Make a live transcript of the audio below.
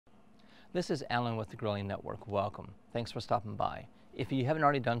This is Alan with the Grilling Network. Welcome. Thanks for stopping by. If you haven't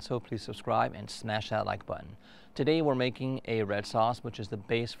already done so, please subscribe and smash that like button. Today we're making a red sauce, which is the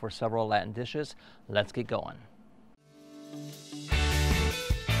base for several Latin dishes. Let's get going.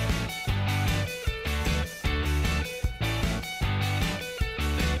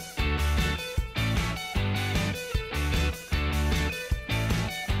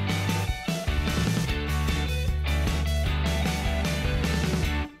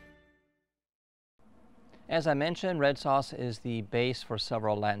 As I mentioned, red sauce is the base for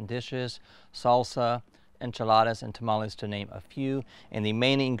several Latin dishes, salsa, enchiladas, and tamales to name a few. And the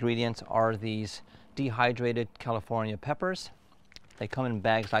main ingredients are these dehydrated California peppers. They come in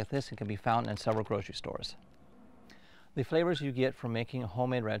bags like this and can be found in several grocery stores. The flavors you get from making a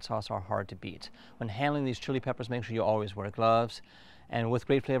homemade red sauce are hard to beat. When handling these chili peppers, make sure you always wear gloves. And with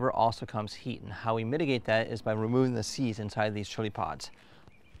great flavor also comes heat. And how we mitigate that is by removing the seeds inside these chili pods.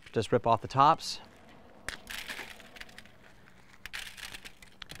 Just rip off the tops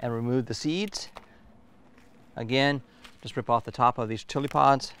and remove the seeds. Again, just rip off the top of these chili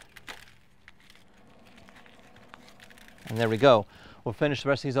pods. And there we go. We'll finish the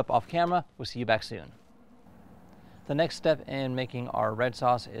rest of these up off camera. We'll see you back soon. The next step in making our red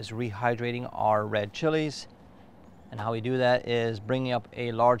sauce is rehydrating our red chilies. And how we do that is bringing up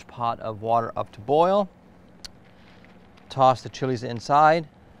a large pot of water up to boil. Toss the chilies inside.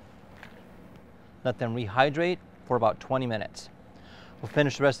 Let them rehydrate for about 20 minutes. We'll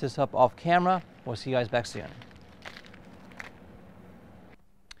finish the rest of this up off camera. We'll see you guys back soon.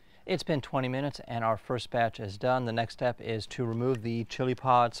 It's been 20 minutes and our first batch is done. The next step is to remove the chili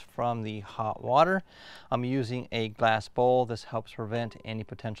pods from the hot water. I'm using a glass bowl. This helps prevent any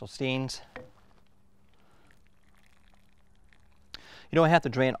potential stains. You don't have to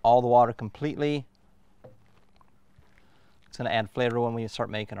drain all the water completely. It's going to add flavor when we start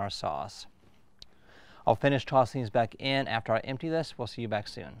making our sauce. I'll finish tossing these back in after I empty this. We'll see you back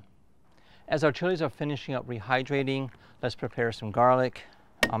soon. As our chilies are finishing up rehydrating, let's prepare some garlic.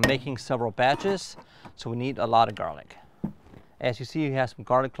 I'm making several batches, so we need a lot of garlic. As you see, you have some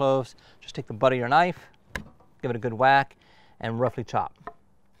garlic cloves. Just take the butt of your knife, give it a good whack, and roughly chop.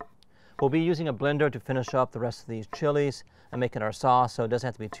 We'll be using a blender to finish up the rest of these chilies and making our sauce, so it doesn't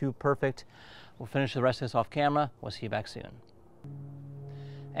have to be too perfect. We'll finish the rest of this off camera. We'll see you back soon.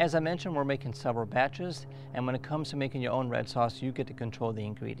 As I mentioned, we're making several batches, and when it comes to making your own red sauce, you get to control the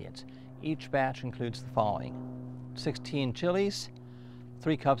ingredients. Each batch includes the following: 16 chilies,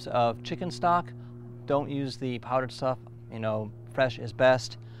 3 cups of chicken stock. Don't use the powdered stuff, fresh is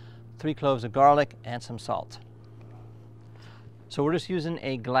best. 3 cloves of garlic and some salt. So we're just using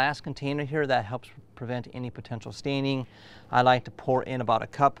a glass container here. That helps prevent any potential staining. I like to pour in about a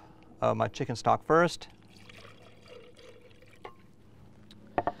cup of my chicken stock first.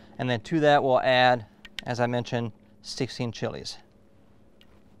 And then to that we'll add, as I mentioned, 16 chilies.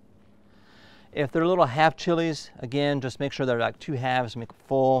 If they're little half chilies, again, just make sure they're like 2 halves, make it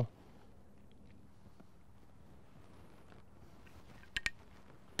full.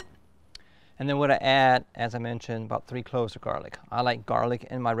 And then what I add, as I mentioned, about 3 cloves of garlic. I like garlic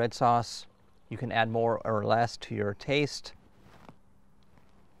in my red sauce. You can add more or less to your taste.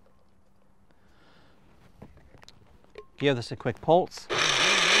 Give this a quick pulse.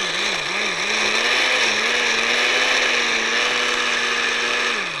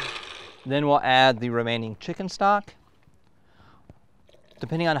 Then we'll add the remaining chicken stock.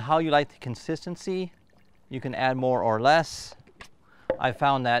 Depending on how you like the consistency, you can add more or less. I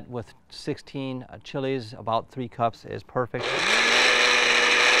found that with 16 chilies, about 3 cups is perfect.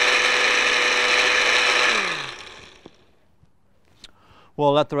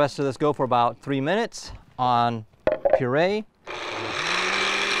 We'll let the rest of this go for about 3 minutes on puree.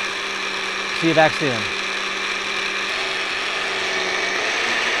 See you back soon.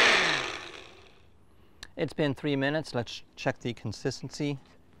 It's been 3 minutes. Let's check the consistency.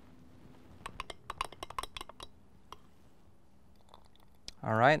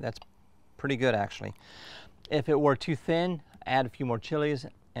 All right, that's pretty good actually. If it were too thin, add a few more chilies,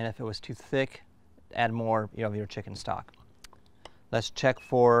 and if it was too thick, add more of your chicken stock. Let's check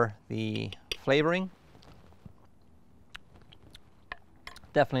for the flavoring.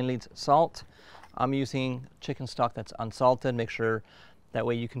 Definitely needs salt. I'm using chicken stock that's unsalted. Make sure that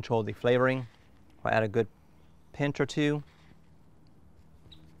way you control the flavoring. I'll add a good pinch or 2.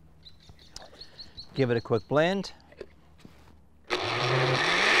 Give it a quick blend.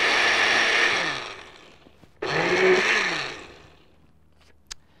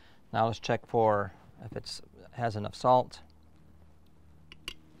 Now let's check for if it has enough salt.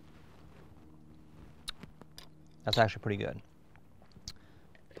 That's actually pretty good.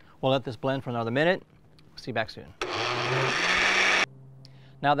 We'll let this blend for another minute. See you back soon.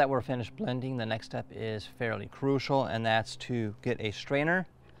 Now that we're finished blending, the next step is fairly crucial, and that's to get a strainer.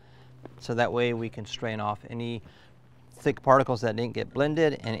 So that way we can strain off any thick particles that didn't get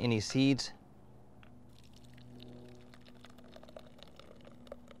blended and any seeds.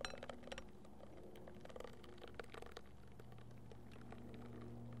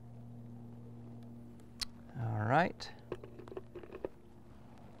 All right.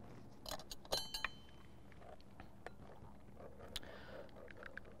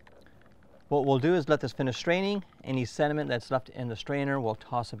 What we'll do is let this finish straining. Any sediment that's left in the strainer, we'll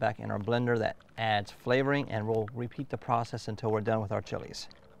toss it back in our blender. That adds flavoring, and we'll repeat the process until we're done with our chilies.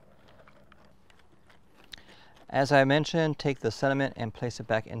 As I mentioned, take the sediment and place it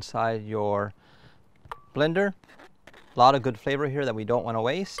back inside your blender. A lot of good flavor here that we don't want to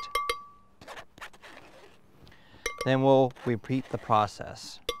waste. Then we'll repeat the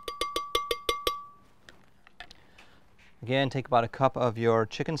process. Again, take about a cup of your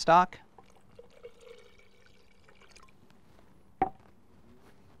chicken stock.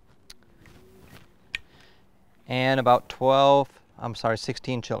 And about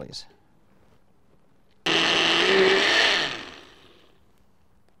 16 chilies.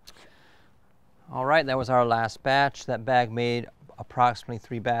 All right, that was our last batch. That bag made approximately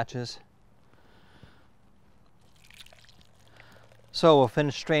 3 batches. So we'll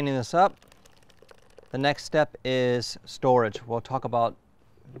finish straining this up. The next step is storage. We'll talk about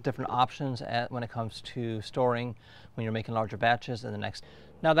different options when it comes to storing when you're making larger batches in the next.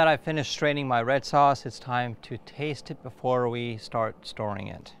 Now that I've finished straining my red sauce, it's time to taste it before we start storing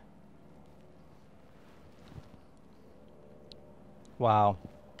it. Wow,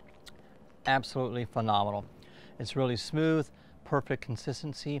 absolutely phenomenal. It's really smooth, perfect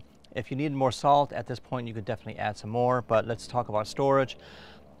consistency. If you need more salt at this point, you could definitely add some more, but let's talk about storage.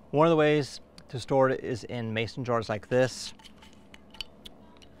 One of the ways to store it is in mason jars like this.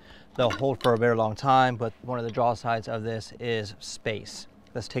 They'll hold for a very long time, but one of the drawsides of this is space.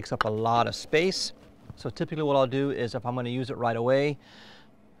 This takes up a lot of space. So typically what I'll do is, if I'm going to use it right away,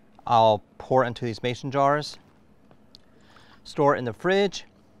 I'll pour it into these mason jars, store it in the fridge.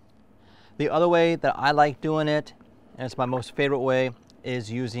 The other way that I like doing it, and it's my most favorite way, is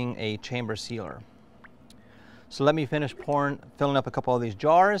using a chamber sealer. So let me finish filling up a couple of these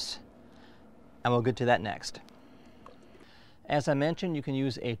jars, and we'll get to that next. As I mentioned, you can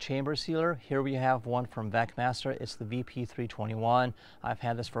use a chamber sealer. Here we have one from VacMaster. It's the VP321. I've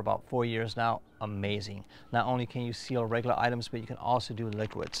had this for about 4 years now. Amazing. Not only can you seal regular items, but you can also do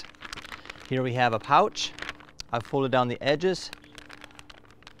liquids. Here we have a pouch. I've folded down the edges.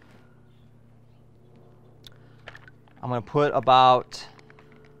 I'm going to put about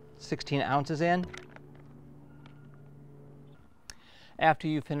 16 ounces in. After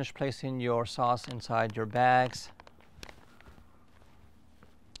you finish placing your sauce inside your bags,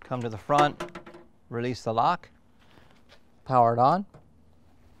 come to the front, release the lock, power it on,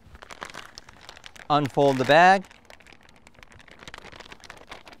 unfold the bag,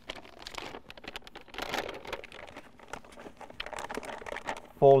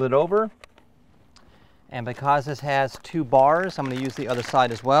 fold it over, and because this has 2 bars, I'm going to use the other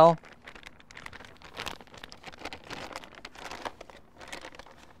side as well.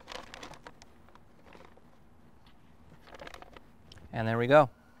 And there we go.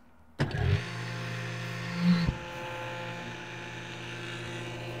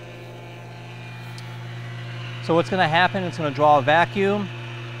 So what's going to happen, it's going to draw a vacuum.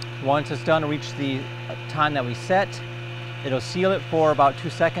 Once it's done to reach the time that we set, it'll seal it for about 2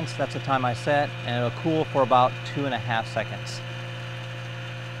 seconds. That's the time I set. And it'll cool for about 2.5 seconds.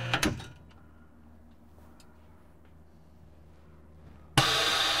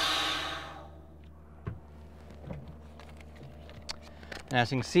 And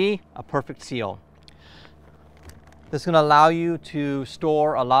as you can see, a perfect seal. This is going to allow you to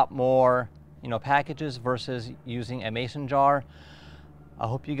store a lot more packages versus using a mason jar. I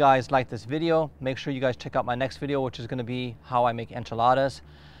hope you guys like this video. Make sure you guys check out my next video, which is going to be how I make enchiladas.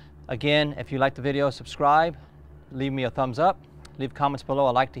 Again, if you like the video, subscribe, leave me a thumbs up, leave comments below.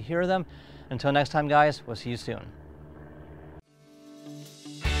 I like to hear them. Until next time, guys, we'll see you soon.